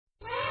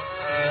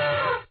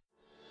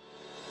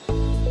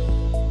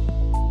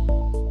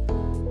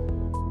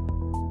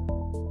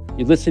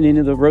You're listening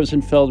to the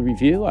Rosenfeld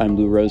Review. I'm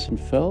Lou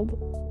Rosenfeld.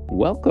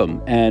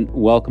 Welcome, and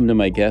welcome to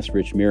my guest,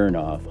 Rich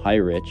Mironov. Hi,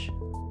 Rich.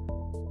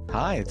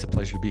 Hi, it's a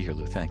pleasure to be here,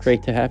 Lou. Thanks.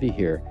 Great to have you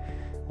here.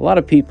 A lot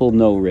of people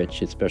know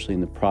Rich, especially in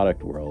the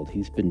product world.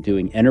 He's been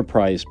doing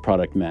enterprise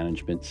product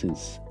management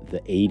since the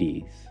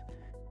 80s.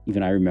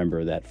 Even I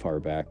remember that far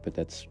back, but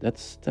that's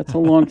a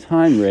long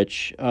time,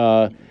 Rich.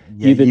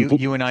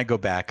 You and I go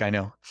back, I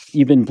know.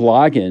 You've been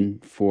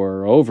blogging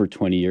for over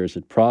 20 years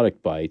at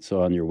Product Bytes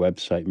on your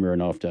website,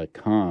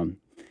 mironov.com,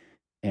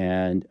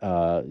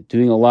 and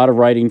doing a lot of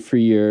writing for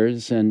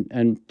years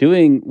and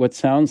doing what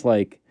sounds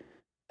like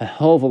a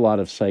hell of a lot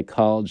of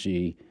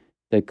psychology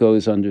that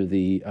goes under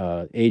the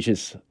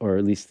aegis, or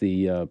at least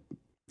the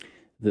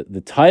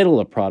title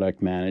of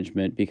product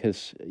management,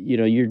 because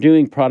you're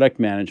doing product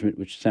management,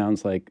 which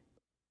sounds like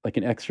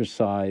an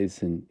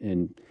exercise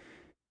in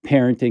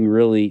parenting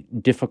really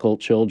difficult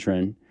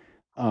children,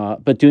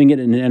 but doing it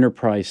in an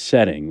enterprise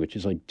setting, which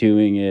is like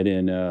doing it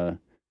in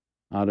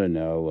I don't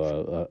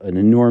know, an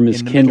enormous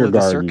In the middle of the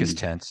kindergarten. circus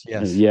tents,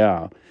 yes.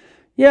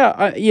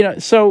 Yeah.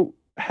 So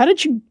how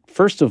did you,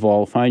 first of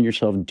all, find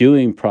yourself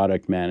doing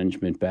product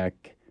management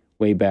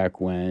way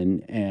back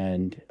when,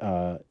 and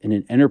in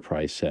an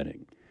enterprise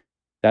setting?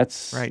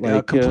 That's Right,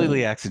 like,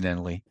 completely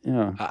accidentally.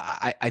 yeah.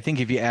 I think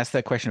if you ask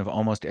that question of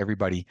almost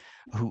everybody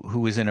who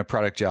was in a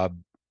product job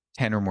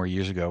 10 or more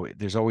years ago,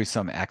 there's always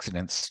some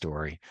accident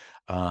story.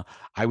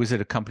 I was at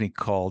a company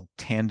called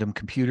Tandem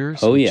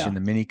Computers, Oh, which yeah. in the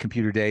mini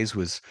computer days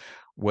was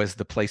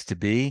the place to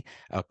be,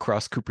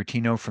 across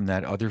Cupertino from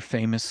that other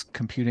famous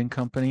computing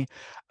company,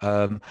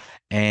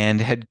 and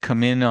had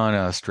come in on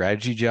a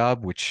strategy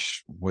job,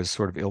 which was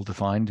sort of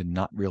ill-defined and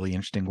not really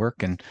interesting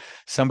work. And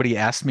somebody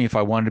asked me if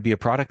I wanted to be a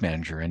product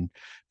manager. And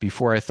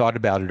before I thought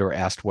about it or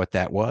asked what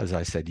that was,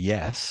 I said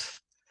yes.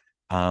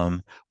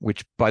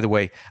 Which, by the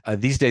way,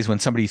 these days when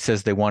somebody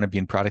says they want to be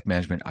in product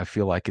management, I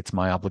feel like it's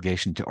my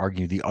obligation to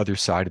argue the other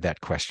side of that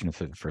question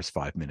for the first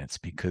 5 minutes,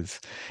 because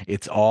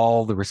it's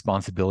all the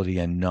responsibility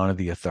and none of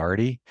the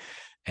authority.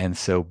 And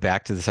so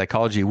back to the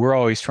psychology, we're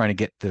always trying to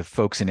get the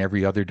folks in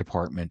every other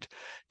department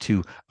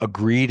to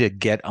agree to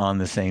get on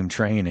the same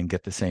train and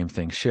get the same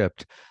thing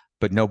shipped,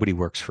 but nobody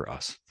works for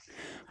us.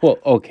 Well,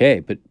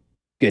 okay, but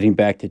getting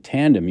back to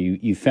Tandem,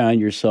 you found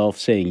yourself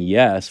saying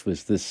yes.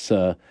 Was this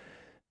a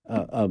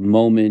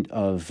moment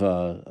of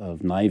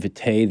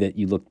naivete that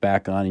you look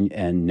back on,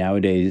 and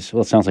nowadays,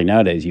 well, it sounds like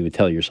nowadays you would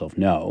tell yourself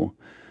no.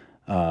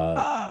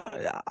 Uh,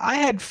 I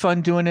had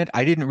fun doing it.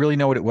 I didn't really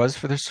know what it was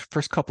for the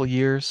first couple of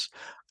years.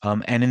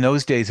 And in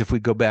those days, if we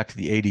go back to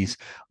the 80s,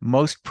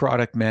 most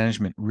product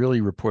management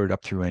really reported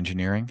up through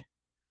engineering.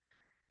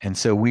 And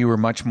so we were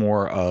much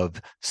more of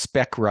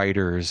spec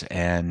writers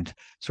and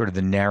sort of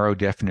the narrow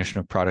definition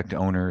of product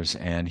owners,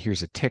 and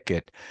here's a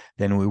ticket,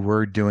 than we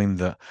were doing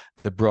the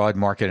broad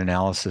market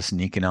analysis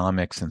and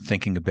economics and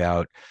thinking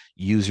about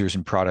users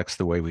and products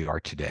the way we are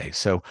today.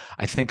 So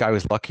I think I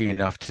was lucky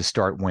enough to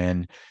start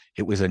when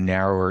it was a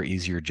narrower,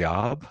 easier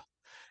job.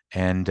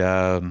 And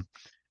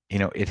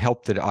it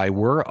helped that I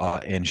were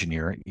an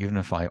engineer, even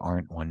if I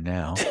aren't one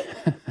now,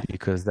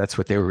 because that's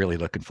what they were really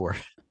looking for.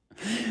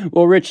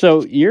 well, Rich,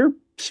 so you're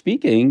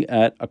speaking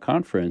at a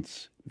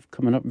conference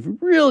coming up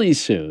really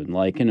soon,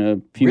 like in a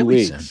few Really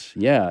weeks.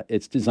 soon. Yeah,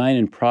 it's Design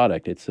and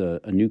Product. It's a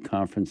new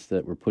conference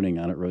that we're putting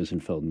on at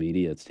Rosenfeld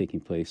Media. It's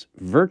taking place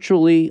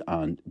virtually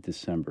on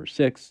December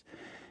 6th.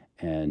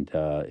 And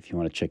if you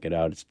want to check it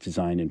out, it's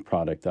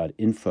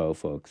designandproduct.info,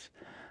 folks.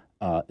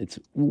 It's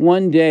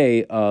one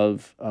day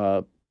of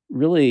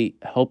really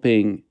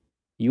helping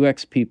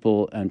UX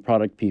people and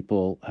product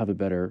people have a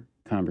better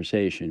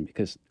conversation,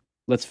 because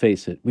let's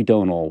face it, we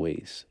don't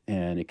always.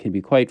 And it can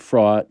be quite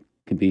fraught,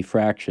 can be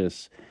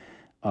fractious.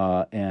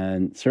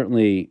 And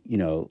certainly,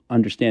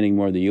 understanding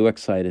more of the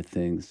UX side of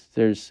things,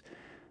 there's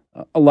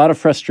a lot of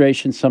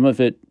frustration, some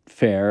of it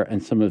fair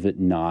and some of it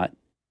not,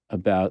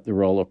 about the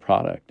role of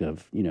product,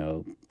 of,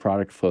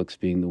 product folks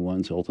being the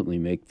ones who ultimately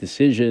make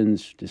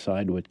decisions,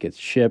 decide what gets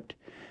shipped.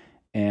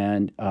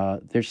 And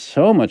there's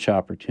so much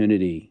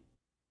opportunity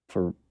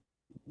for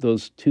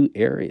those two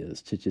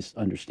areas to just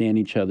understand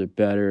each other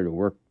better, to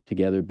work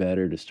together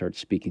better, to start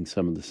speaking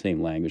some of the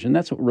same language. And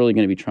that's what we're really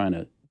going to be trying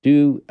to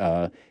do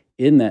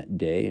in that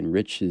day. And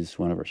Rich is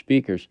one of our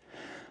speakers.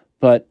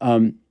 But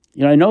I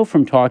know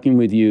from talking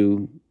with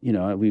you,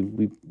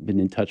 we've been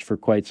in touch for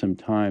quite some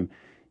time.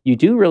 You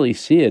do really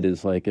see it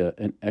as like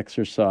an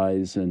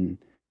exercise, and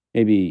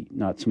maybe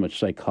not so much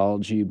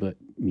psychology, but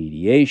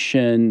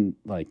mediation.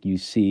 Like, you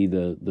see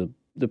the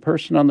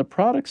person on the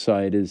product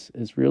side is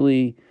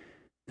really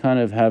kind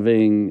of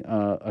having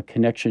a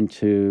connection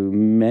to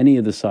many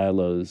of the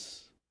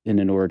silos in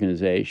an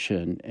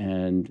organization,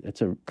 and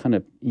it's a kind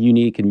of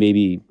unique and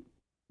maybe,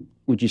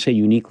 would you say,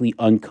 uniquely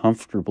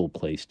uncomfortable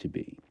place to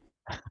be.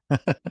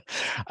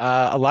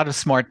 A lot of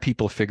smart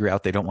people figure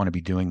out they don't want to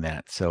be doing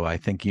that. So I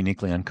think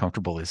uniquely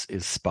uncomfortable is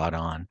spot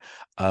on.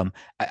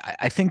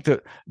 I think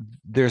that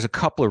there's a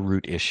couple of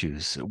root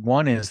issues.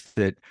 One is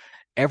that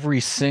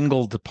every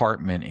single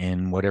department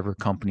in whatever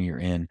company you're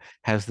in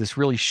has this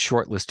really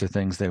short list of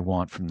things they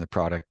want from the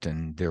product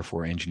and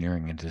therefore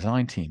engineering and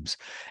design teams.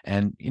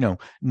 And,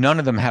 none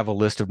of them have a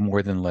list of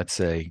more than, let's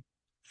say,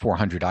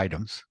 400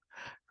 items,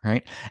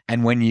 right?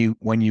 And when you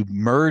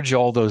merge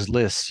all those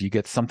lists, you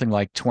get something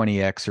like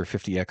 20x or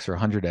 50x or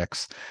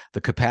 100x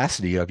the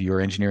capacity of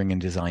your engineering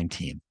and design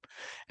team.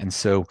 And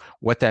so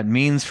what that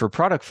means for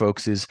product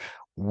folks is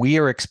we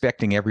are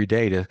expecting every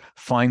day to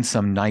find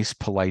some nice,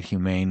 polite,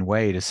 humane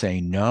way to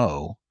say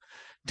no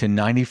to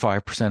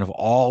 95% of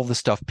all the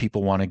stuff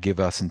people want to give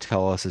us and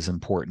tell us is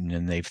important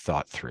and they've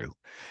thought through.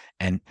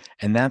 And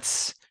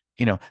that's,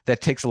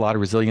 that takes a lot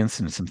of resilience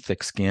and some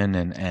thick skin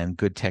and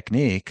good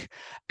technique,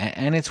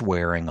 and it's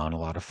wearing on a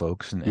lot of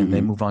folks, and they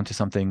move on to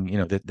something,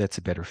 that's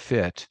a better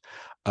fit.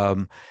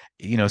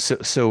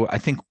 So I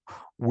think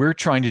we're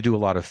trying to do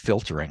a lot of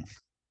filtering,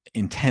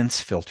 intense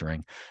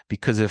filtering,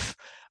 because if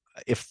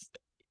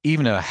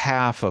even a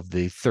half of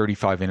the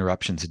 35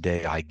 interruptions a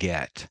day I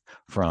get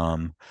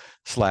from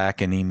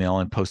Slack and email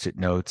and post-it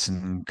notes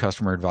and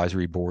customer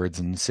advisory boards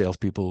and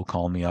salespeople who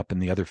call me up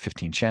and the other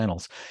 15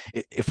 channels,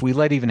 if we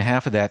let even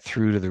half of that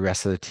through to the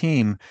rest of the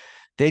team,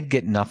 they'd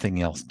get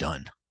nothing else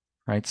done,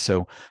 right?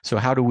 So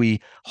how do we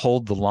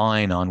hold the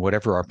line on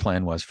whatever our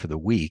plan was for the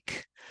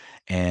week,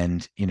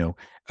 and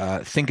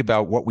think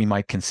about what we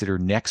might consider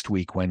next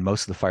week when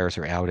most of the fires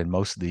are out and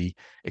most of the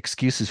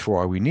excuses for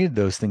why we needed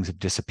those things have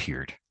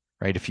disappeared,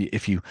 right?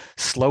 If you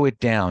slow it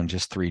down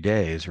just 3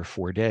 days or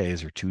 4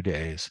 days or 2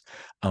 days,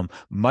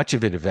 much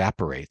of it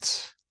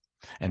evaporates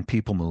and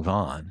people move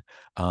on.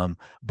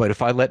 But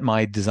if I let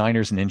my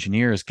designers and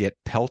engineers get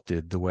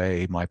pelted the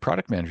way my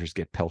product managers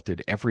get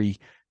pelted every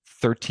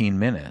 13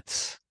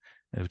 minutes,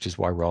 which is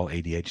why we're all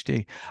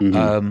ADHD,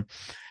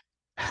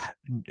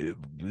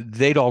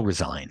 they'd all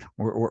resign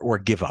or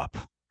give up,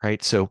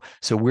 right? So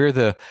we're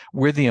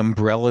the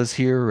umbrellas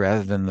here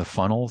rather than the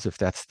funnels, if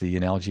that's the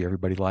analogy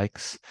everybody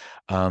likes.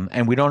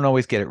 And we don't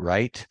always get it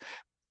right,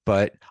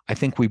 but I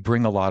think we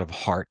bring a lot of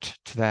heart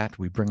to that.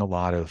 We bring a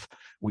lot of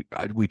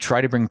we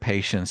try to bring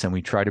patience, and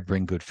we try to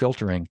bring good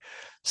filtering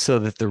so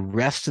that the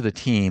rest of the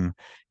team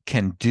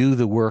can do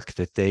the work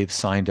that they've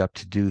signed up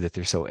to do, that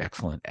they're so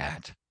excellent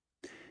at.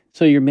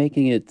 So you're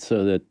making it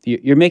so that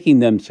you're making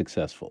them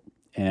successful,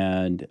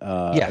 and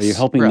you're Yes,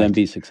 helping them right.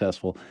 be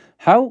successful.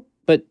 How?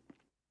 But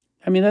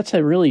I mean, that's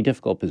a really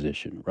difficult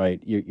position, right?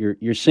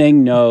 You're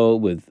saying no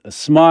with a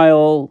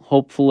smile,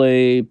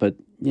 hopefully, but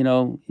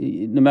no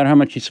matter how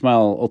much you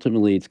smile,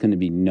 ultimately it's going to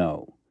be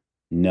no,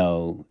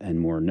 no, and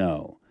more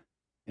no.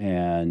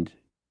 And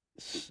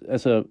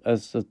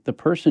the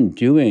person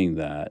doing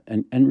that,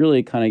 and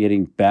really kind of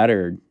getting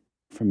battered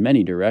from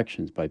many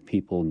directions by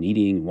people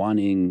needing,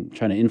 wanting,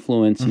 trying to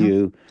influence Hmm.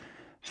 you,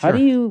 how do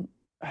Sure. you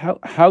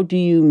how do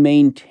you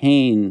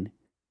maintain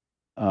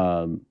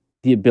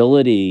the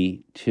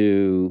ability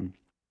to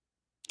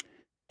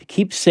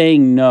keep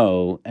saying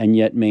no and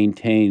yet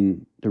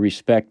maintain the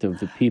respect of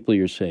the people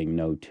you're saying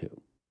no to?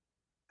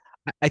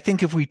 I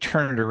think if we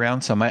turn it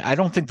around some, I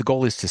don't think the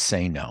goal is to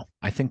say no.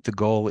 I think the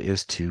goal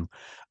is to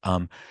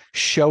um,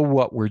 show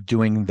what we're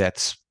doing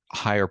that's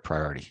higher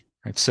priority.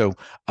 Right. So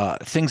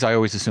things I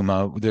always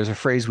assume, there's a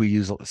phrase we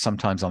use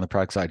sometimes on the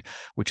product side,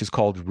 which is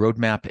called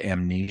roadmap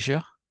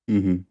amnesia.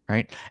 Hmm.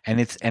 Right.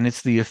 And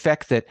it's the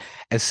effect that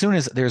as soon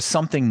as there's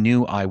something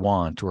new I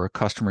want, or a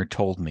customer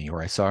told me,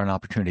 or I saw an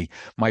opportunity,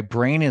 my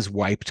brain is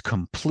wiped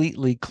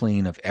completely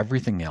clean of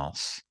everything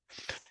else.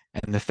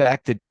 And the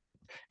fact that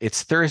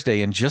it's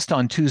Thursday, and just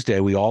on Tuesday,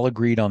 we all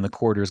agreed on the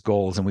quarter's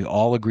goals, and we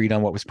all agreed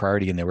on what was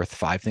priority, and there were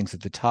 5 things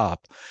at the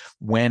top.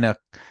 When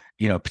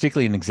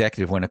particularly an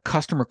executive, when a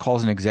customer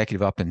calls an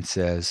executive up and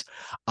says,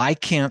 I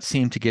can't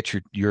seem to get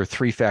your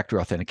 3-factor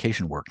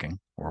authentication working,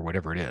 or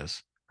whatever it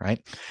is, right?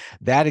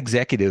 That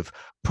executive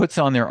puts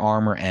on their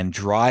armor and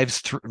drives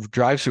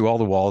through all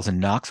the walls and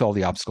knocks all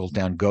the obstacles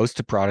down, goes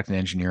to product and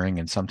engineering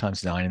and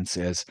sometimes design and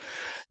says,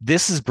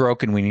 this is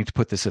broken. We need to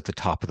put this at the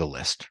top of the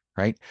list,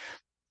 right?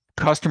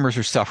 Customers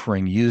are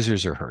suffering,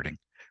 users are hurting,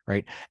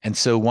 right? And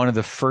so one of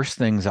the first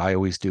things I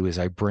always do is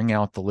I bring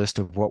out the list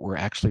of what we're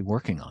actually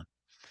working on.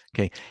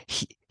 Okay,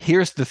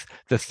 here's the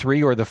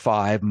 3 or the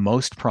 5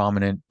 most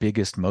prominent,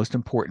 biggest, most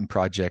important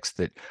projects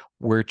that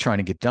we're trying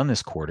to get done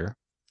this quarter.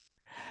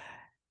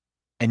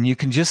 And you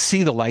can just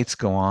see the lights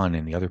go on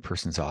in the other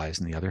person's eyes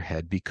and the other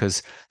head,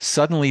 because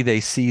suddenly they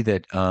see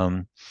that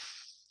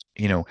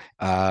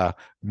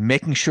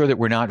making sure that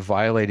we're not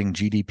violating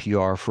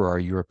GDPR for our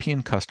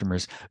European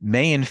customers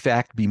may in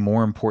fact be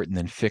more important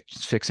than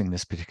fixing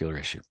this particular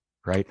issue,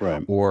 right?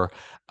 Right. Or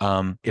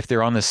if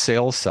they're on the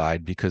sales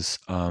side, because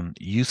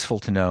useful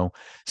to know,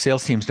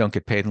 sales teams don't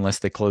get paid unless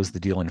they close the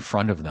deal in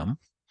front of them.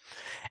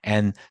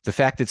 And the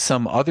fact that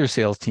some other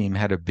sales team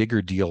had a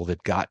bigger deal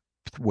that got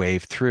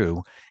waved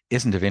through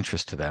isn't of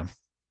interest to them,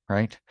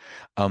 right?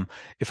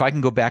 If I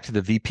can go back to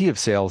the VP of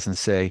sales and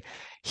say,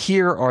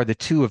 here are the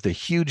 2 of the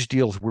huge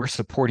deals we're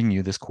supporting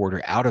you this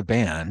quarter out of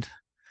band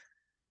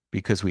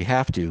because we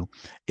have to.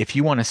 If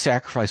you want to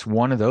sacrifice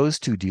one of those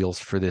 2 deals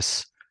for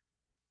this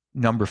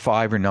number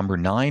 5 or number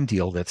 9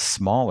 deal that's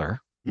smaller,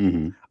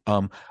 Hmm.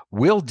 Um,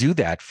 we'll do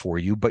that for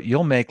you, but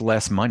you'll make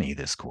less money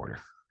this quarter,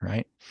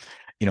 right?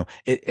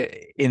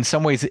 In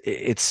some ways,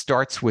 it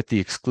starts with the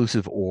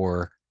exclusive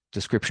or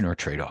description or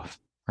trade-off,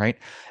 right?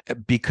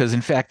 Because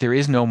in fact, there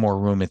is no more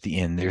room at the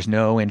inn. There's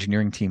no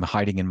engineering team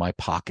hiding in my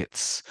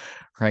pockets,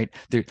 right?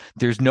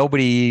 There's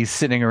nobody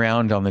sitting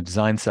around on the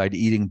design side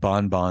eating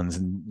bonbons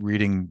and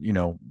reading,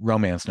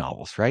 romance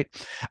novels, right?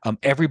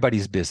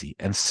 Everybody's busy,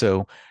 and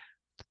so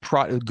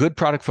good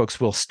product folks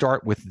will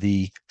start with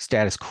the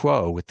status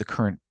quo, with the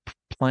current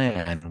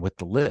plan, with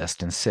the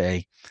list, and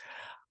say,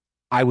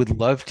 I would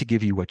love to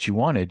give you what you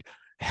wanted.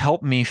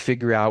 Help me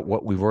figure out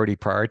what we've already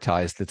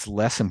prioritized that's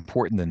less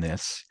important than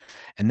this.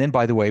 And then,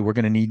 by the way, we're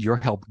going to need your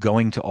help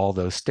going to all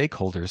those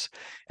stakeholders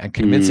and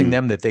convincing Mm.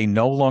 them that they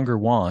no longer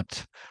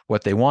want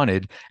what they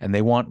wanted and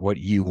they want what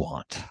you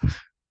want.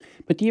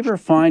 But do you ever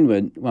find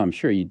well, I'm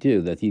sure you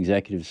do, that the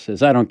executive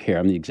says, I don't care,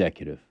 I'm the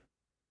executive.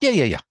 Yeah,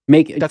 yeah, yeah.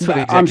 Make it, That's what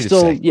I'm executives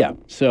still, say. yeah.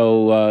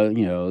 So,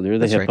 they're the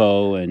That's right.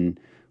 hippo, and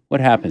what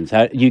happens?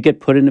 How, you get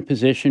put in a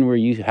position where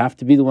you have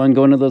to be the one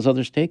going to those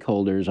other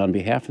stakeholders on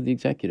behalf of the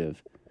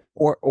executive.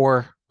 Or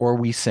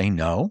we say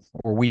no,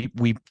 or we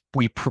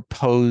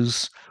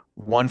propose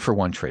one for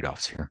one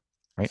trade-offs here,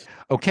 right?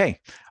 Okay,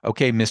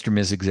 Mr.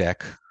 Ms.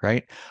 Exec,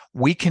 right?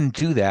 We can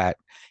do that.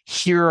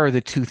 Here are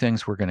the two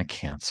things we're going to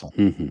cancel,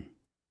 Hmm.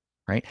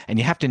 right? And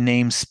you have to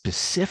name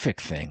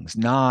specific things,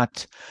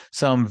 not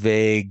some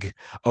vague,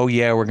 oh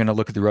yeah, we're going to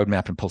look at the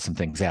roadmap and pull some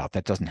things out.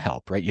 That doesn't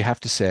help, right? You have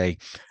to say,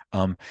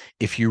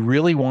 if you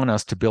really want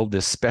us to build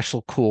this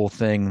special cool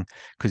thing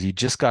because you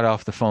just got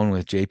off the phone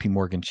with JP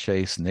Morgan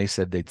Chase and they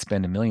said they'd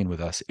spend $1 million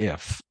with us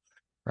if,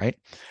 right?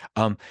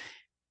 Um,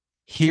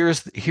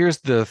 here's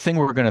the thing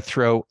we're going to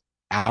throw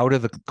out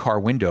of the car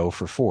window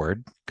for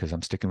Ford, because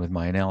I'm sticking with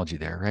my analogy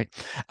there, right?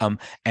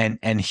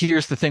 And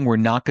here's the thing we're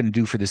not going to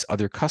do for this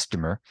other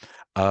customer,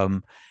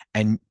 um,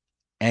 and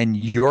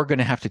you're going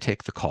to have to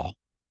take the call.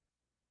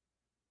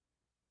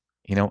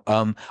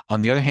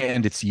 On the other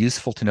hand, it's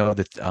useful to know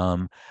that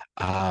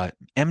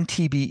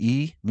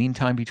MTBE, mean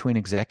time between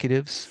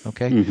executives,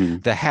 okay, Hmm.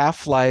 the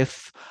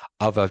half-life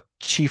of a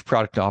chief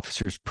product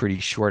officer is pretty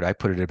short. I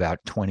put it at about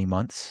 20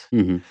 months.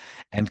 Hmm.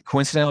 And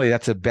coincidentally,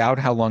 that's about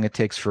how long it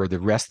takes for the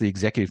rest of the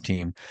executive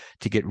team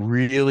to get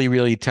really,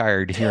 really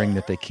tired hearing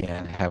that they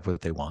can't have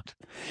what they want,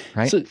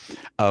 right? So,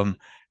 Um,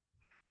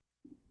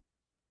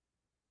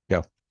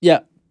 go. yeah,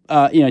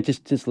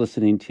 just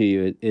listening to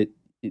you,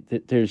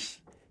 there's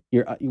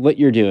what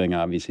you're doing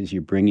obviously is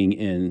you're bringing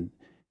in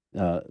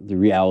the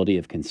reality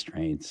of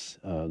constraints,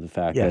 the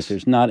fact that Yes.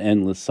 there's not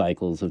endless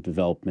cycles of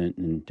development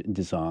and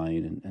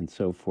design and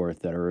so forth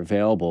that are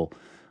available.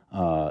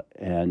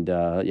 And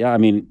yeah, I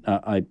mean,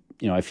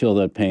 I feel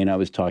that pain. I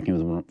was talking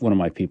with one of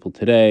my people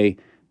today.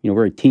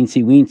 We're a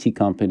teensy weensy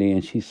company,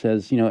 and she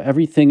says,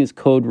 everything is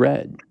code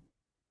red.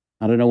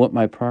 I don't know what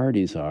my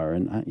priorities are,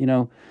 and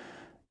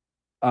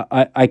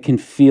I can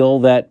feel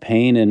that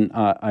pain, and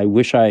I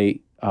wish I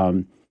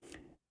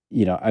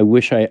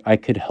wish I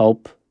could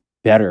help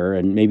better.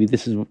 And maybe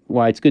this is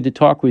why it's good to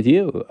talk with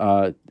you.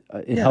 It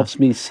Yeah. helps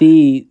me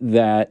see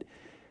that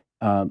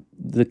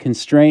the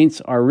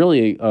constraints are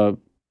really, to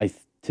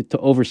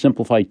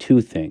oversimplify two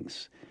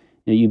things.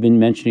 You've been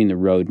mentioning the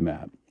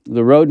roadmap.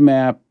 The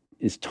roadmap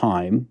is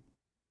time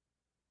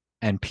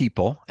And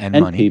people and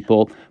and money.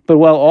 people, but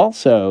well,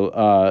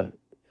 also,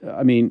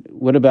 I mean,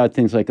 what about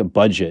things like a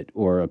budget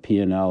or a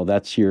P&L?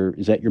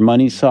 Is that your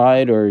money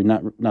side or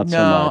not so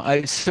No,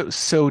 much?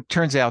 so it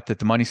turns out that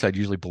the money side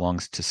usually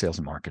belongs to sales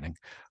and marketing,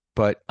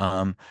 but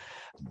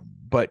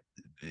but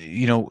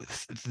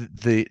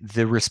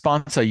the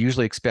response I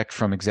usually expect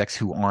from execs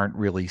who aren't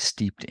really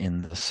steeped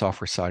in the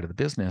software side of the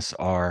business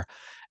are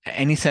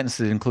any sentence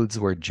that includes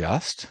the word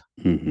just,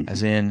 Hmm.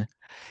 as in,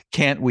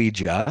 can't we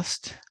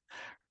just,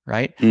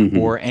 right? Hmm.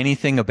 Or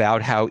anything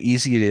about how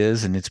easy it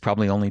is and it's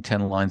probably only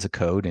 10 lines of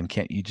code and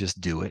can't you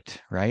just do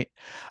it, right?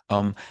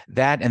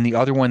 That and the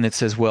other one that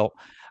says, well,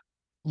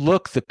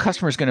 look, the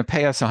customer is going to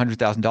pay us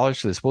 $100,000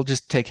 for this. We'll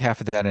just take half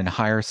of that and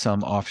hire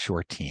some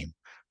offshore team,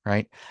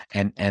 right?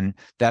 And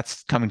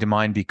that's coming to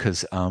mind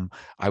because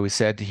I was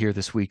sad to hear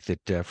this week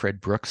that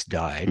Fred Brooks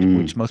died, Mm.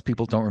 which most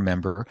people don't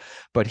remember,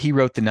 but he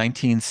wrote the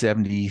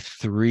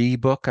 1973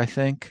 book, I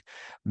think,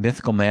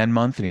 Mythical Man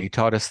Month, and he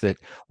taught us that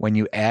when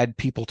you add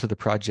people to the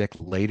project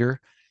later,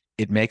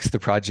 it makes the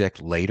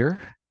project later.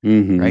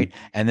 Hmm. Right.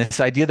 And this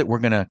idea that we're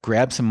going to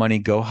grab some money,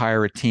 go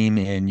hire a team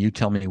in you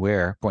tell me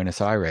where,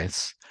 Buenos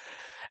Aires,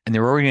 and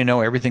they're already going to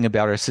know everything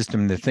about our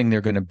system. The thing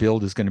they're going to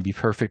build is going to be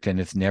perfect and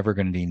it's never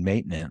going to need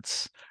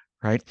maintenance,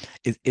 right?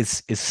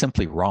 It's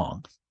simply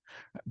wrong.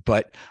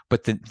 But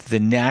the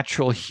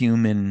natural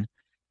human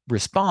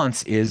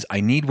response is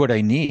I need what I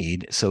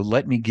need, so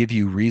let me give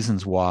you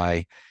reasons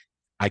why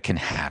I can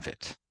have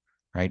it,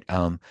 right?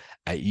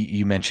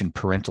 You mentioned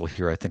parental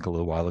here, I think, a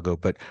little while ago,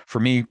 but for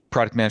me,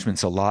 product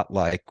management's a lot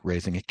like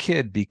raising a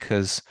kid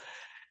because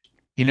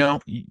you know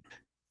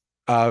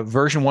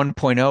version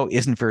 1.0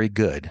 isn't very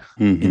good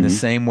in the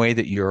same way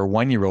that your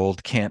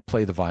 1-year-old can't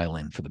play the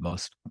violin for the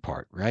most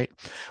part, right?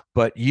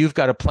 But you've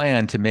got a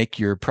plan to make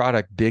your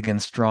product big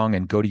and strong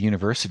and go to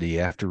university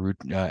after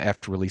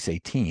release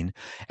 18.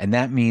 And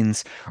that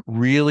means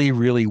really,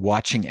 really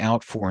watching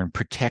out for and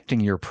protecting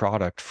your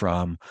product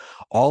from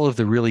all of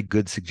the really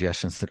good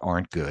suggestions that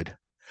aren't good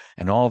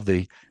and all of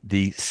the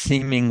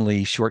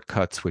seemingly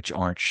shortcuts which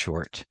aren't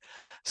short,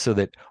 so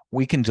that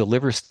we can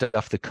deliver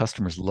stuff that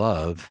customers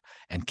love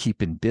and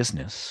keep in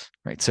business,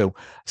 right? So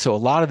a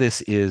lot of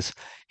this is,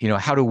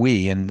 how do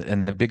we, and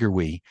the bigger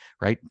we,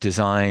 right?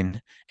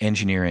 Design,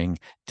 engineering,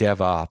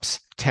 DevOps,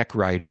 tech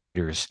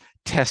writers,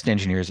 test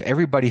engineers,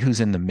 everybody who's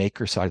in the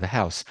maker side of the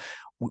house,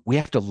 we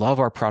have to love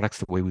our products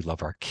the way we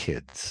love our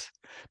kids,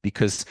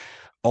 because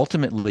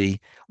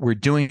ultimately we're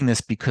doing this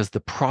because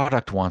the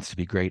product wants to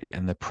be great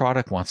and the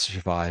product wants to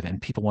survive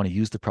and people want to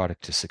use the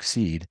product to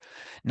succeed,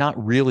 not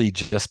really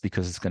just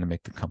because it's going to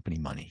make the company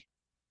money,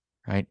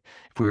 right?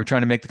 If we were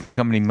trying to make the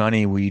company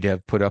money, we'd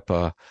have put up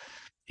a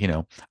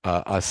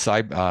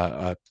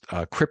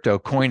crypto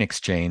coin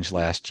exchange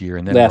last year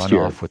and then run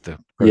off with the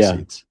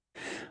proceeds.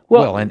 Yeah.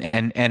 Well,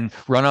 and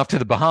run off to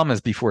the Bahamas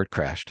before it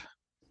crashed.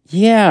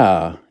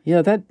 Yeah,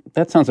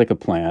 that sounds like a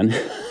plan.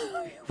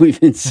 We've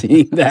been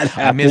seeing that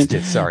happen. I missed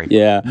it. Sorry.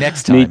 Yeah,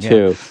 next time. Me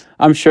too. Yeah.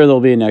 I'm sure there'll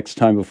be a next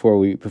time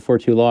before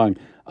too long.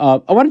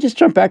 I want to just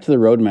jump back to the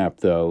roadmap,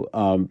 though.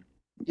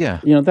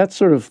 That's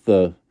sort of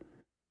the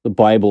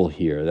Bible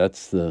here.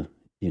 That's the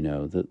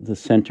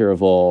center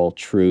of all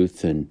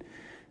truth, and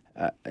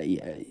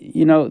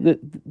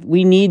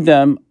we need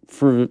them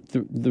for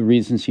the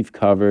reasons you've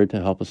covered to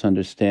help us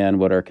understand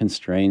what our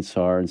constraints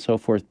are and so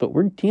forth. But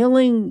we're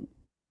dealing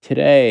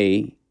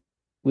today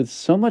with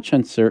so much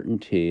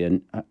uncertainty, and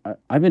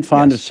I've been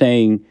fond of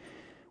saying,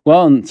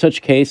 well, in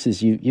such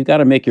cases, you got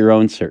to make your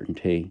own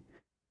certainty,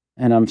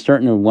 and I'm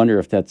starting to wonder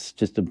if that's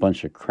just a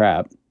bunch of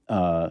crap.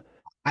 I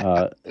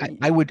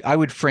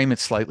would frame it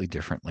slightly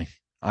differently.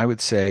 I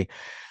would say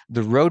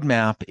the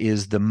roadmap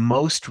is the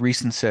most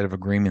recent set of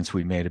agreements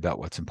we made about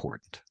what's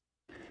important.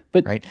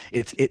 But right,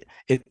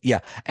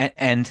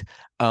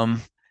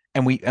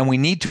 and we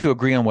need to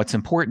agree on what's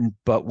important,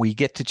 but we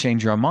get to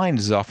change our mind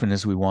as often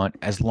as we want,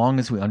 as long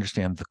as we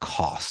understand the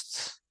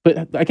costs.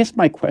 But I guess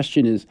my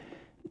question is,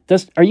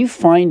 are you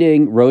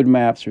finding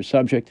roadmaps are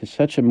subject to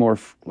such a more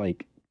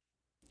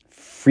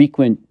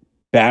frequent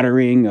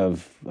battering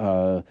of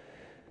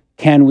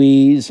can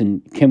we's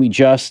and can we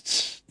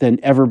justs than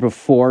ever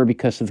before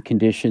because of the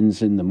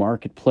conditions in the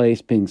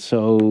marketplace being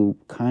so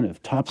kind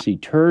of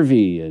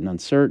topsy-turvy and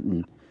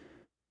uncertain?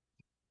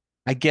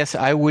 I guess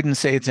I wouldn't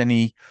say it's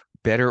any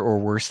better or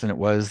worse than it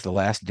was the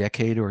last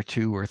decade or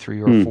 2 or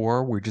 3 or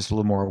 4. We're just a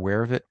little more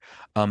aware of it.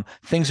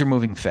 Things are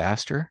moving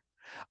faster.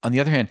 On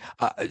the other hand,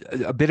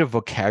 a bit of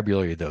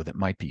vocabulary, though, that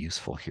might be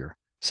useful here.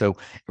 So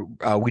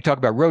we talk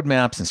about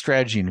roadmaps and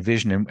strategy and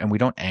vision, and we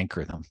don't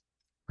anchor them,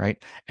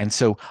 right? And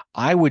so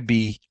I would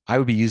be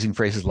using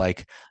phrases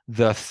like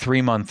the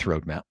 3-month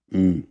roadmap,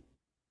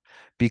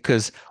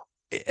 because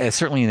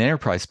certainly in the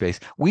enterprise space,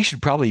 we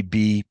should probably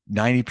be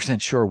 90%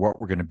 sure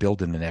what we're going to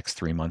build in the next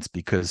 3 months,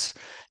 because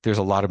there's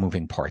a lot of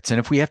moving parts. And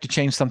if we have to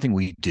change something,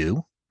 we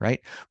do, right?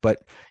 But,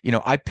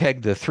 I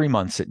peg the 3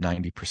 months at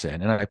 90%,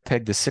 and I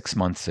peg the 6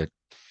 months at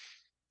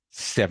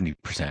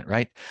 70%,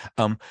 right?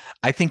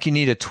 I think you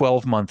need a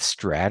 12-month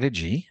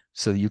strategy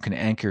so that you can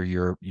anchor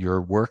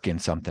your work in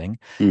something.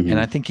 And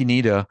I think you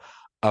need a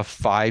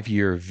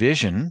 5-year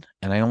vision.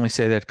 And I only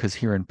say that because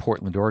here in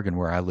Portland, Oregon,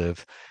 where I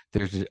live,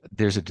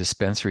 there's a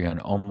dispensary on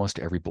almost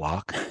every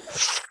block.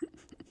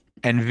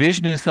 And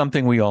vision is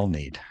something we all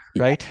need,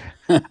 right?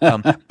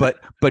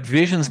 But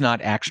vision's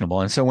not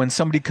actionable. And so when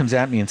somebody comes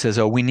at me and says,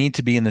 oh, we need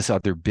to be in this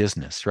other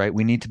business, right?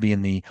 We need to be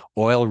in the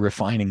oil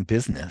refining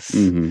business.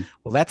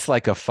 Well, that's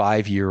like a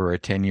 5-year or a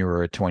 10-year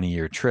or a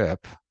 20-year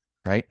trip,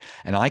 right?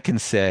 And I can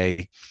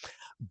say,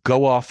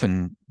 go off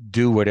and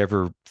do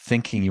whatever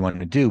thinking you want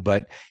to do,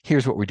 but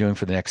here's what we're doing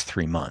for the next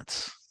 3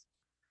 months,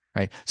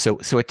 right? So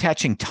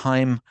attaching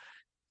time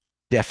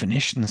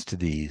definitions to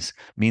these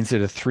means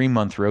that a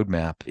 3-month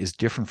roadmap is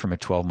different from a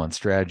 12-month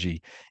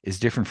strategy, is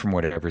different from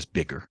whatever's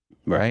bigger,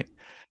 right?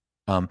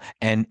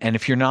 And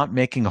if you're not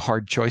making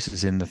hard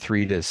choices in the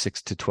 3 to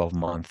 6 to 12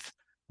 month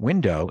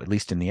window, at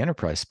least in the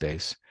enterprise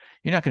space,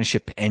 you're not going to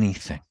ship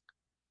anything.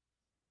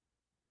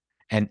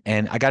 And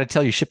I got to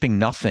tell you, shipping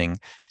nothing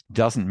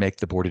doesn't make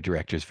the board of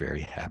directors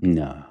very happy.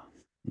 No.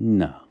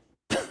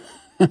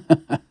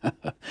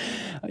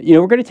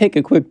 We're going to take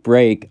a quick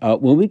break.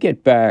 When we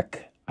get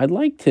back, I'd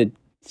like to,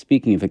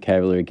 speaking of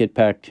vocabulary, get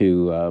back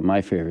to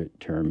my favorite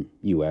term,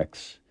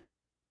 UX,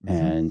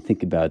 and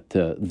think about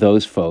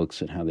those folks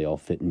and how they all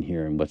fit in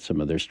here and what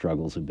some of their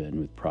struggles have been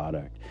with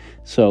product.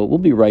 So we'll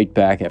be right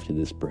back after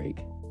this break.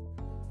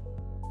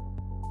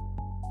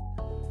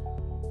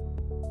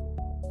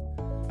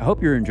 I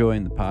hope you're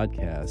enjoying the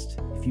podcast.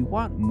 If you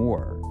want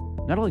more,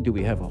 not only do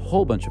we have a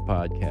whole bunch of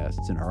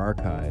podcasts in our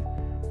archive,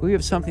 but we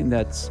have something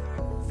that's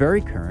very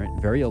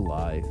current, very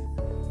alive,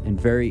 and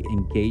very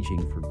engaging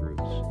for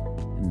groups,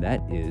 and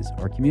that is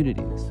our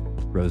communities.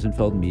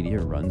 Rosenfeld Media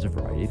runs a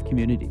variety of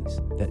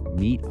communities that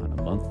meet on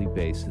a monthly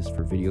basis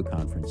for video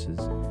conferences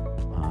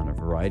on a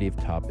variety of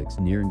topics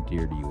near and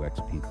dear to UX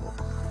people,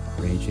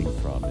 ranging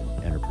from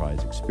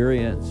enterprise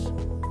experience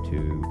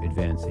to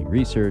advancing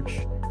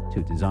research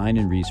to design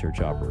and research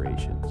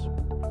operations.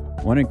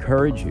 I want to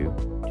encourage you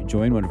to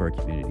join one of our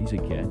communities.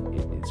 Again,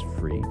 it is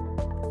free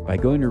by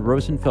going to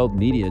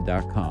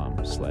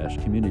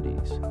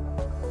rosenfeldmedia.com/communities.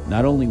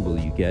 Not only will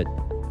you get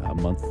a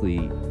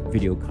monthly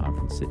video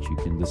conference that you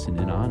can listen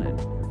in on and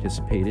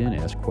participate in,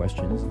 ask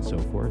questions and so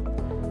forth,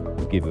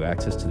 we'll give you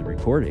access to the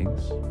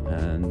recordings.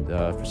 And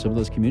for some of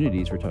those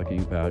communities, we're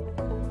talking about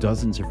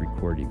dozens of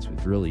recordings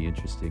with really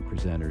interesting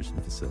presenters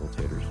and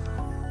facilitators.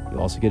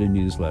 You'll also get a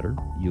newsletter.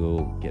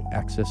 You'll get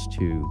access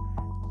to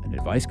an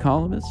advice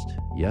columnist.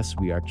 Yes,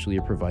 we actually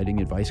are providing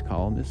advice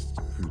columnists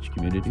for each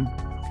community.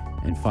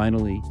 And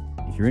finally,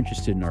 if you're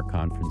interested in our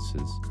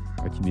conferences,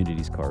 our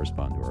communities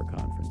correspond to our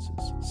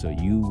conferences. So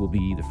you will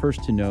be the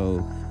first to know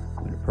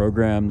when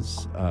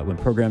programs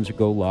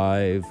go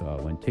live,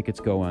 when tickets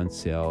go on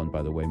sale, and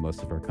by the way,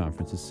 most of our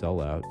conferences sell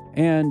out,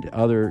 and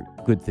other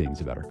good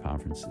things about our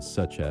conferences,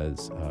 such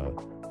as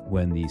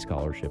when the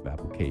scholarship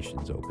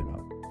applications open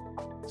up.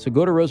 So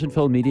go to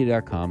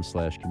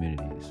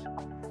rosenfeldmedia.com/communities.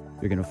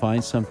 You're going to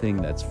find something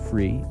that's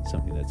free,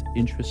 something that's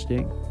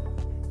interesting,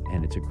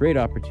 and it's a great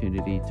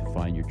opportunity to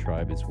find your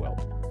tribe as well.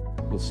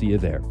 We'll see you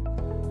there.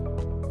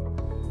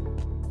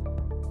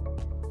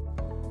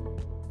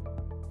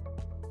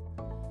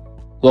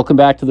 Welcome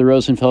back to the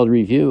Rosenfeld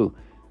Review.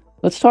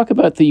 Let's talk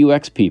about the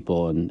UX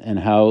people and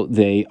how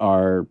they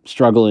are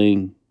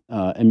struggling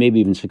and maybe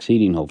even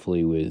succeeding,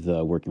 hopefully, with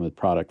working with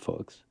product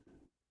folks.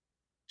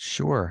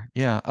 Sure.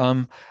 Yeah.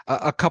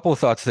 A couple of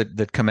thoughts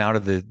that come out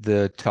of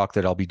the talk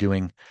that I'll be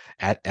doing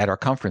at our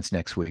conference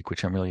next week,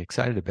 which I'm really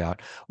excited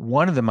about.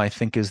 One of them, I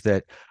think, is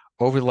that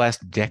over the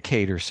last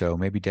decade or so,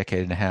 maybe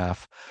decade and a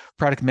half,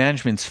 product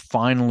management's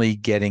finally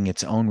getting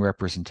its own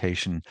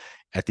representation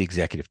at the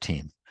executive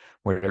team,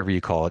 whatever you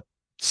call it.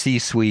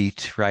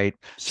 C-suite, right?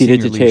 Seat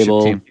at the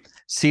table.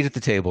 Seat at the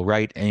table,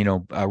 right?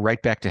 And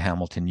right back to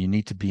Hamilton, you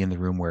need to be in the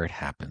room where it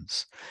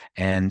happens.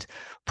 And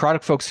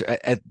product folks,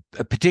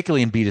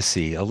 particularly in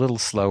B2C, a little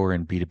slower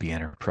in B2B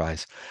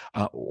enterprise,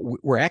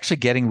 we're actually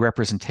getting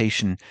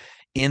representation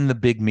in the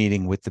big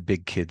meeting with the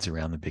big kids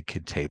around the big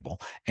kid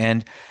table.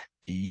 And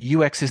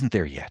UX isn't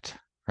there yet,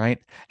 right?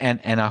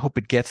 And I hope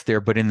it gets there.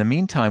 But in the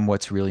meantime,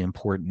 what's really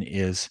important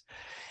is,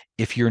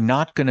 if you're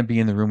not going to be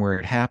in the room where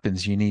it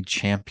happens, you need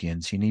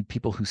champions. You need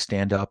people who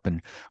stand up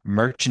and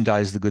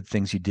merchandise the good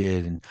things you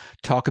did and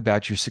talk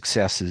about your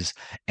successes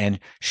and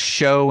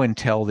show and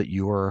tell that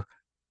you're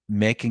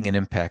making an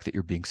impact, that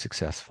you're being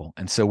successful.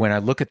 And so when I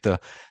look at the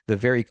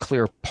very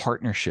clear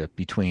partnership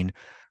between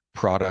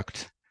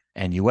product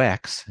and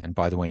UX, and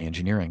by the way,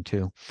 engineering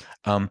too,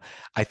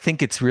 I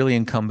think it's really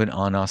incumbent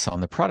on us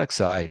on the product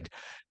side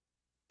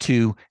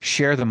to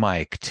share the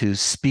mic, to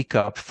speak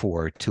up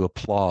for, to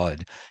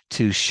applaud,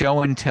 to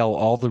show and tell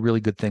all the really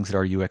good things that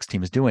our UX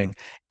team is doing,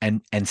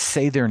 and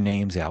say their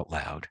names out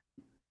loud,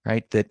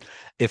 right? That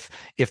if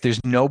there's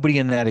nobody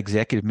in that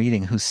executive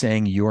meeting who's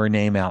saying your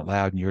name out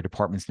loud and your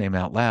department's name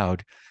out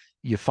loud,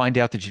 you find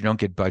out that you don't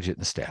get budget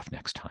and staff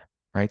next time,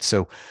 right?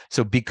 So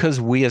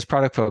because we as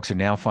product folks are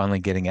now finally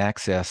getting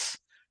access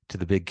to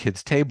the big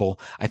kids table,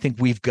 I think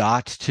we've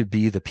got to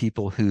be the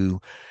people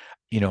who,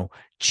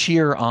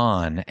 cheer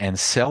on and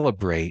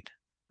celebrate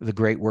the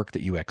great work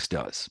that UX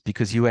does,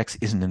 because UX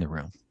isn't in the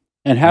room.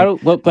 And how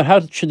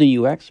should the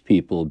UX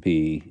people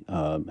be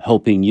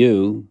helping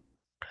you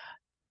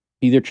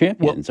be their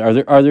champions?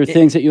 Well, are there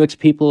things that UX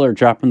people are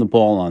dropping the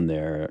ball on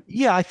there?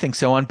 Yeah, I think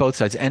so on both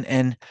sides.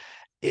 And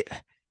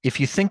if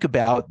you think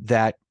about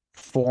that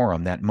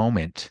forum, that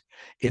moment,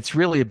 it's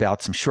really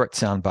about some short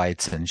sound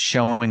bites and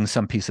showing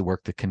some piece of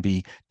work that can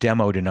be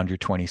demoed in under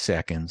 20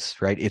 seconds,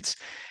 right? It's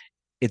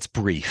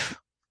brief,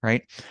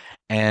 right?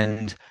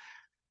 And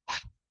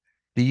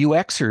the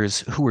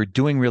UXers who are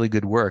doing really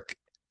good work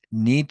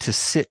need to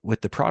sit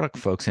with the product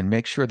folks and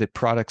make sure that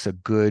product's a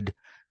good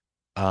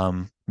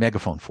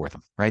megaphone for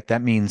them, right?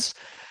 That means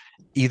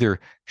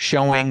either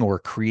showing or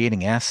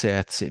creating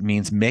assets. It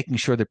means making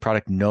sure that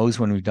product knows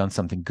when we've done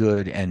something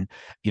good. And,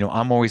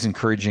 I'm always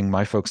encouraging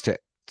my folks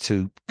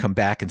to come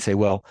back and say,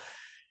 well,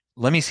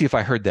 let me see if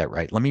I heard that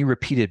right. Let me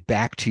repeat it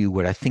back to you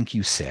what I think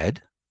you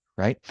said,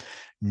 right?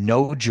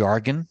 No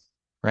jargon,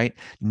 right?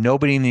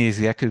 Nobody in the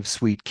executive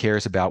suite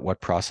cares about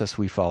what process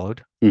we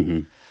followed.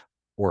 Mm-hmm.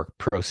 Or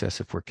process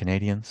if we're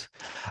Canadians.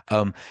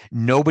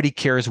 Nobody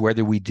cares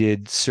whether we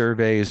did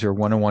surveys or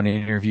one-on-one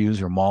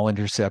interviews or mall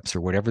intercepts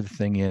or whatever the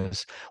thing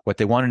is. What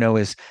they want to know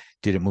is,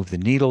 did it move the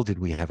needle? Did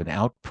we have an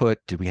output?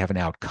 Did we have an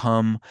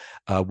outcome?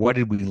 What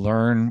did we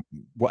learn?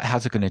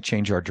 How's it going to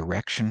change our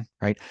direction,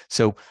 right?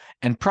 So,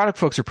 and product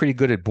folks are pretty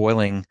good at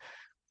boiling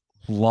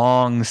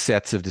long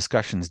sets of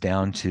discussions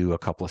down to a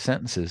couple of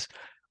sentences,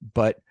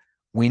 but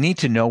we need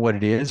to know what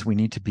it is. We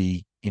need to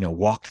be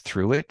walked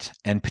through it.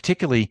 And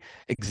particularly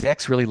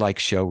execs really like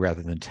show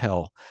rather than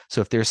tell.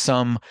 So if there's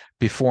some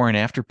before and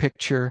after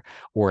picture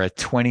or a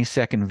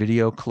 20-second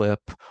video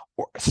clip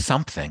or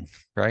something,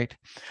 right?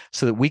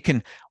 So that we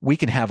can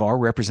have our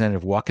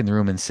representative walk in the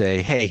room and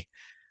say, hey,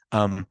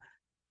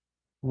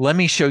 let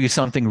me show you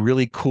something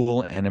really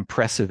cool and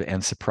impressive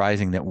and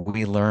surprising that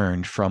we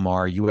learned from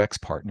our UX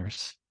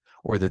partners,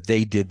 or that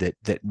they did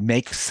that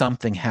makes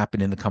something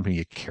happen in the company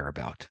you care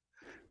about,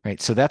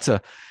 right? So that's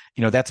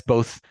that's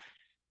both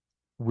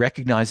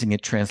recognizing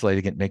it,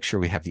 translating it, make sure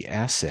we have the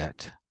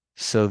asset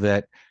so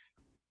that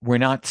we're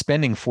not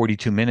spending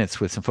 42 minutes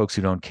with some folks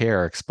who don't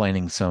care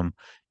explaining some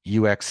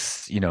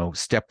UX,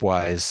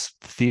 stepwise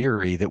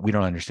theory that we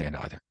don't understand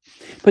either.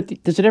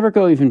 But does it ever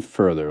go even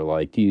further?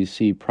 Like, do you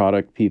see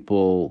product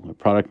people,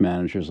 product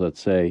managers,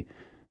 let's say,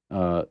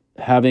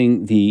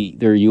 having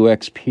their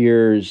UX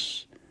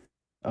peers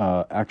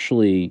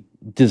actually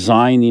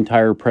design the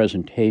entire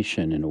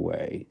presentation in a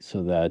way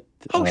so that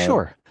Oh,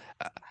 sure.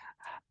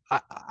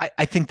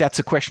 I think that's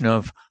a question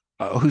of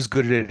who's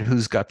good at it,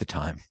 who's got the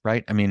time,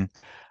 right? I mean,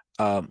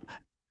 um,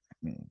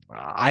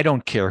 I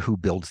don't care who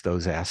builds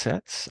those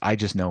assets. I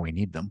just know we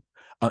need them.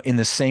 In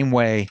the same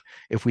way,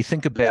 if we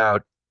think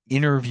about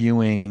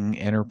interviewing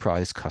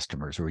enterprise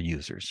customers or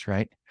users,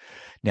 right?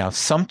 Now,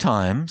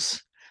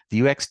 sometimes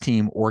the UX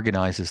team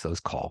organizes those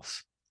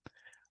calls.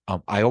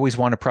 I always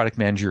want a product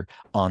manager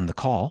on the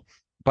call.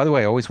 By the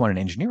way, I always want an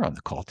engineer on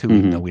the call too,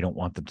 even though we don't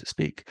want them to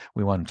speak.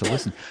 We want them to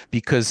listen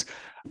because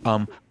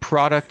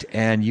product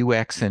and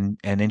UX and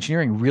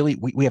engineering really,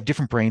 we have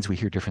different brains. We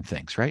hear different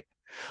things, right?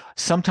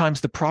 Sometimes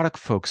the product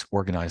folks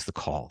organize the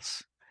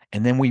calls.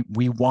 And then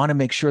we want to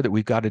make sure that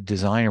we've got a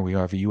designer, we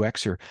have a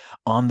UXer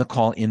on the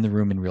call in the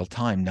room in real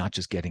time, not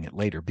just getting it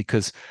later,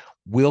 because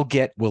we'll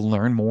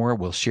learn more,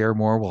 we'll share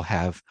more, we'll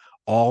have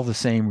all the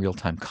same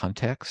real-time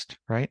context,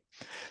 right?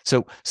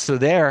 So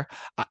there,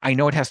 I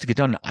know it has to get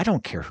done. I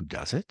don't care who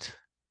does it,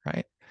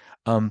 right?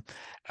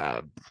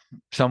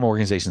 Some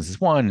organizations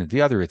is one,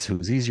 the other it's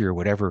who's easier,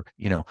 whatever,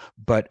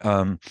 but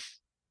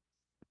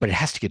it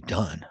has to get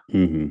done,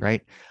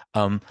 right?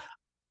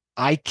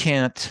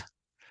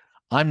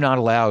 I'm not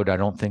allowed, I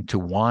don't think, to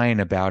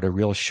whine about a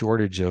real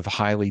shortage of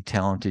highly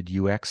talented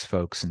UX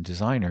folks and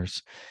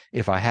designers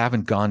if I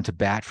haven't gone to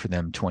bat for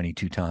them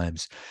 22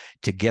 times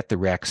to get the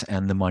recs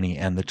and the money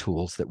and the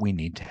tools that we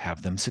need to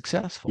have them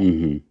successful,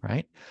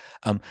 right?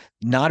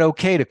 Not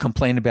okay to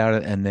complain about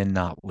it and then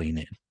not lean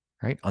in,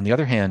 right? On the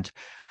other hand,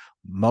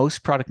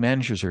 most product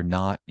managers are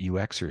not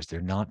UXers.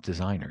 They're not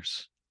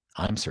designers.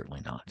 I'm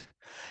certainly not.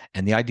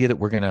 And the idea that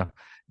we're going to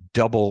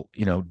double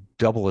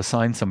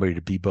assign somebody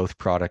to be both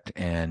product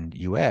and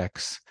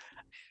UX,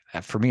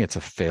 for me, it's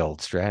a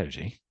failed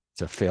strategy.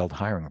 It's a failed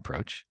hiring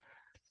approach.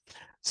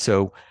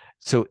 So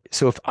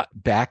if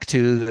back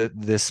to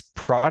this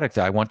product,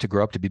 I want to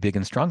grow up to be big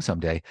and strong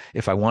someday.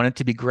 If I want it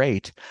to be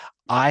great,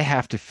 I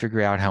have to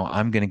figure out how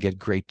I'm going to get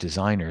great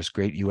designers,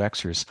 great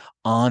UXers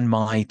on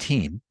my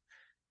team,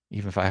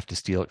 even if I have to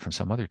steal it from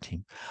some other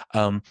team,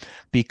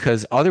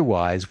 because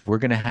otherwise we're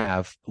going to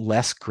have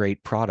less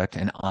great product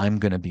and I'm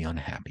going to be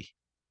unhappy.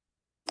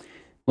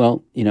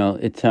 Well,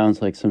 it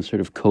sounds like some sort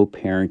of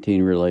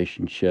co-parenting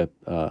relationship.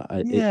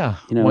 Yeah,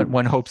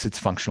 one hopes it's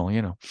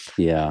functional,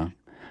 Yeah.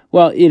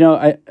 Well,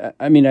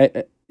 I mean,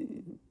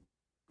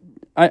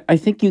 I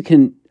think you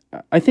can.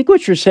 I think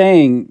what you're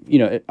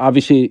saying,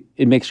 obviously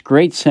it makes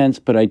great sense,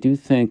 but I do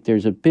think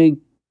there's a big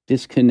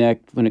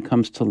disconnect when it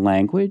comes to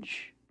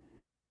language,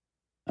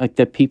 like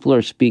that people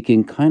are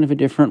speaking kind of a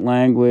different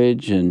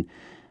language. And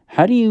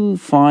how do you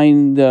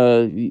find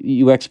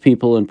UX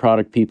people and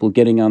product people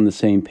getting on the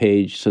same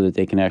page so that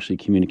they can actually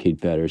communicate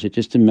better? Is it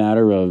just a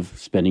matter of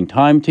spending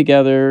time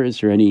together?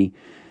 Is there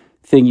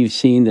anything you've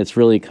seen that's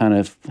really kind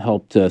of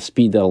helped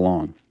speed that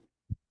along?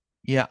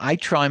 Yeah, I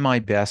try my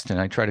best, and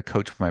I try to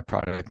coach my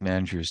product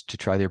managers to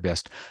try their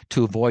best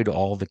to avoid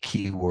all the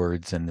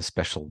keywords and the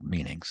special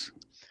meanings.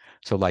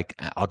 So, like,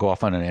 I'll go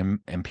off on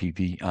an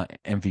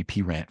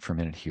MVP rant for a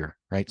minute here,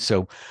 right?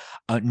 So,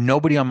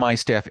 nobody on my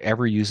staff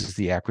ever uses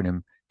the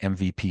acronym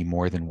MVP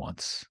more than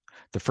once.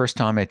 The first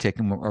time I take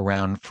them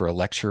around for a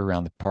lecture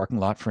around the parking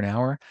lot for an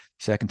hour.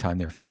 Second time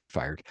they're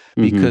fired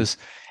because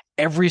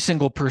every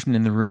single person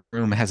in the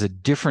room has a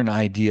different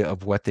idea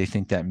of what they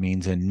think that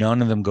means, and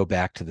none of them go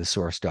back to the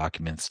source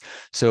documents.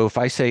 So if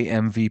I say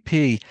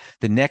MVP,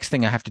 the next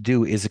thing I have to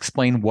do is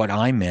explain what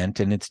I meant,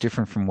 and it's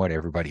different from what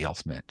everybody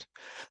else meant.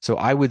 So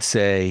I would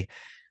say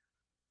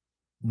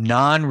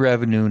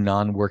non-revenue,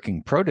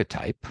 non-working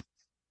prototype,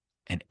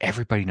 and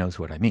everybody knows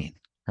what I mean,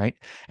 right?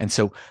 And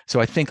so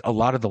I think a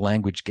lot of the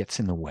language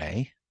gets in the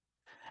way.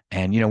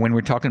 And when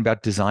we're talking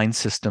about design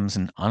systems,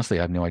 and honestly,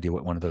 I have no idea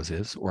what one of those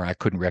is, or I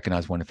couldn't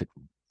recognize one if it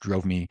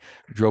drove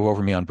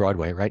over me on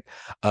Broadway, right?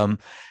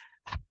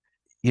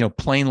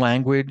 Plain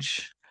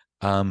language,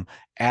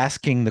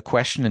 asking the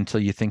question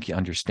until you think you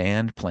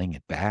understand, playing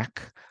it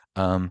back.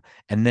 And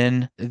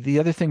then the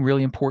other thing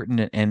really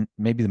important, and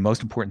maybe the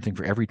most important thing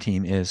for every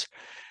team, is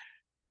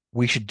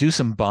we should do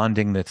some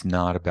bonding that's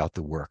not about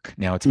the work.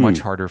 Now, it's much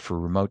harder for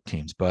remote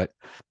teams, but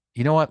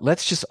you know what?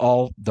 Let's just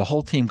the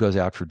whole team goes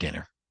out for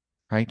dinner,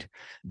 right?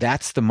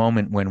 That's the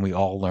moment when we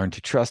all learn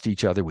to trust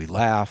each other. We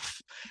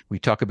laugh, we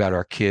talk about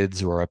our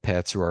kids or our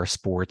pets or our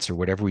sports or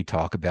whatever we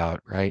talk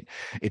about, right?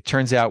 It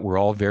turns out we're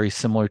all very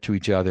similar to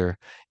each other.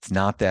 It's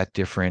not that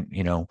different.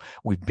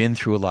 We've been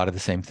through a lot of the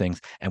same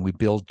things, and we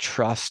build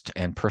trust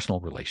and personal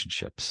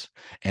relationships.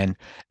 And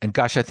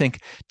gosh, I think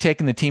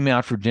taking the team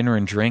out for dinner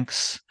and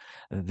drinks,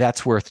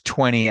 that's worth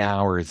 20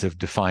 hours of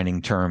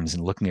defining terms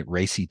and looking at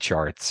racy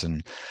charts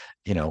and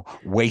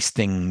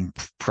wasting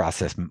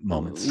process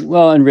moments.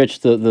 Well, and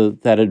Rich,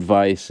 that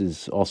advice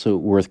is also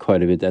worth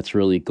quite a bit. That's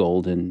really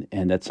golden,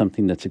 and that's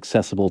something that's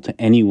accessible to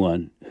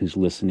anyone who's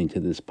listening to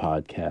this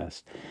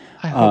podcast.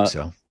 I hope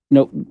so.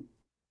 No,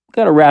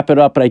 got to wrap it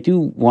up, but I do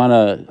want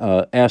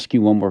to ask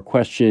you one more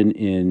question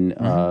in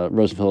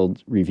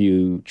Rosenfeld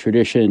Review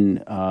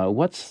tradition.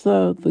 What's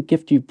the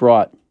gift you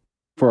brought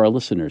for our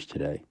listeners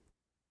today?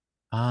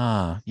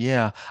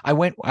 Yeah. I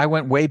went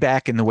way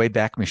back in the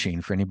Wayback Machine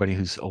for anybody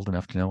who's old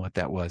enough to know what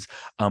that was.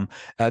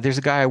 There's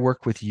a guy I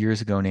worked with years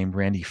ago named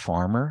Randy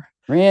Farmer.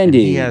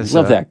 Randy,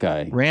 love that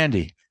guy.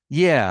 Randy,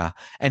 yeah,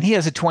 and he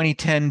has a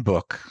 2010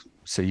 book,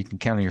 so you can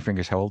count on your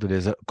fingers how old it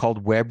is,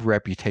 called Web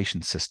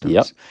Reputation Systems.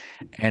 Yep.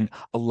 And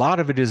a lot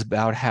of it is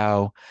about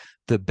how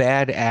the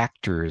bad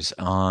actors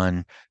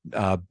on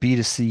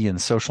B2C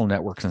and social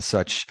networks and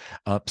such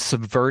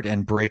subvert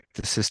and break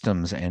the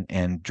systems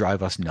and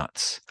drive us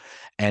nuts.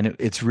 And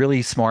it's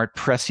really smart,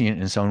 prescient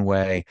in its own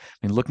way.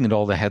 I mean, looking at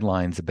all the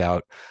headlines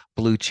about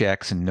blue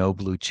checks and no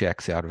blue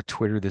checks out of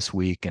Twitter this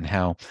week, and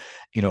how,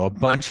 a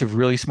bunch of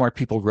really smart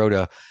people wrote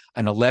an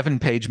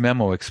 11-page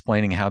memo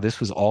explaining how this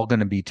was all going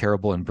to be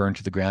terrible and burned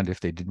to the ground if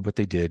they did what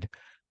they did,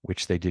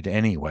 which they did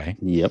anyway.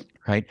 Yep.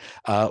 Right.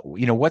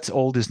 What's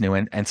old is new.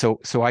 And so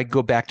I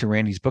go back to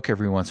Randy's book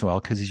every once in a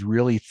while because he's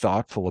really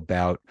thoughtful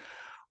about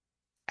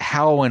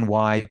how and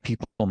why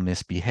people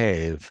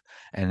misbehave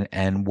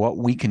and what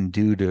we can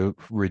do to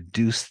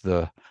reduce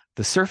the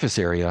surface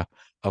area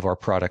of our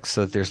products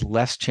so that there's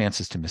less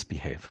chances to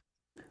misbehave.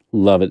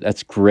 Love it.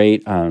 That's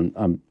great.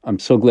 I'm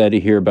so glad to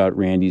hear about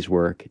Randy's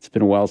work. It's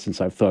been a while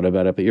since I've thought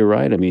about it, but you're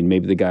right. I mean,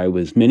 maybe the guy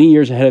was many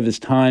years ahead of his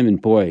time,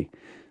 and boy,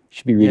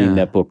 should be reading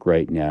that book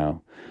right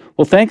now.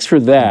 Well, thanks for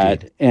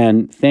that. Indeed.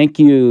 And thank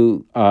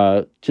you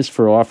just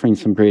for offering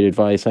some great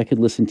advice. I could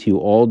listen to you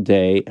all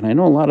day, and I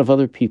know a lot of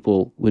other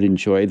people would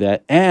enjoy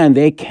that. And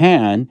they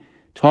can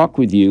talk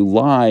with you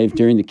live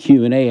during the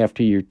Q&A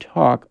after your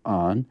talk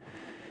on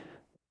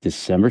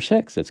December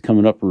 6th. That's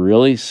coming up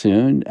really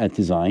soon at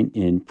Design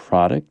in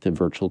Product, a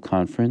virtual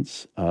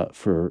conference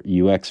for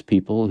UX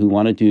people who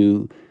want to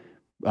do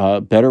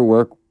better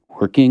work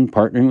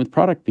partnering with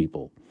product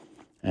people.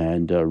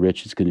 And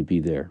Rich is going to be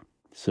there.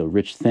 So,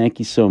 Rich, thank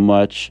you so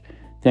much.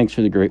 Thanks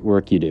for the great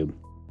work you do.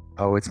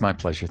 Oh, it's my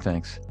pleasure.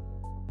 Thanks.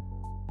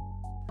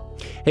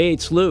 Hey,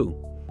 it's Lou.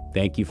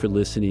 Thank you for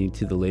listening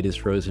to the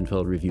latest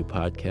Rosenfeld Review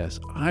podcast.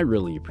 I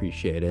really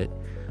appreciate it.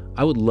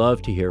 I would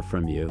love to hear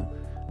from you.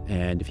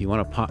 And if you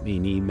want to pop me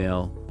an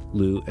email,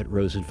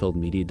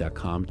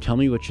 lou@rosenfeldmedia.com, tell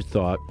me what you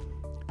thought.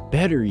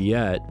 Better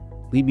yet,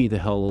 leave me the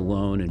hell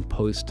alone and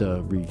post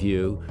a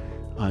review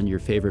on your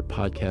favorite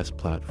podcast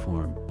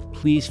platform.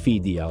 Please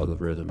feed the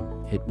algorithm.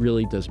 It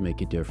really does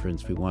make a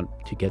difference. We want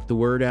to get the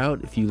word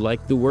out. If you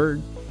like the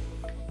word,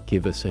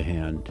 give us a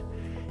hand.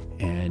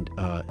 And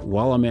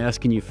while I'm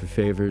asking you for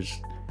favors,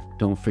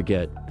 don't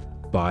forget,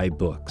 buy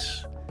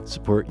books.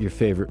 Support your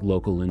favorite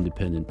local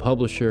independent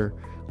publisher.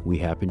 We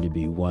happen to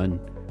be one,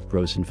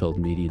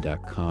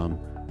 rosenfeldmedia.com.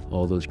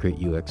 All those great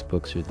UX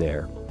books are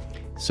there.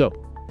 So,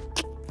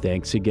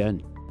 thanks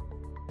again.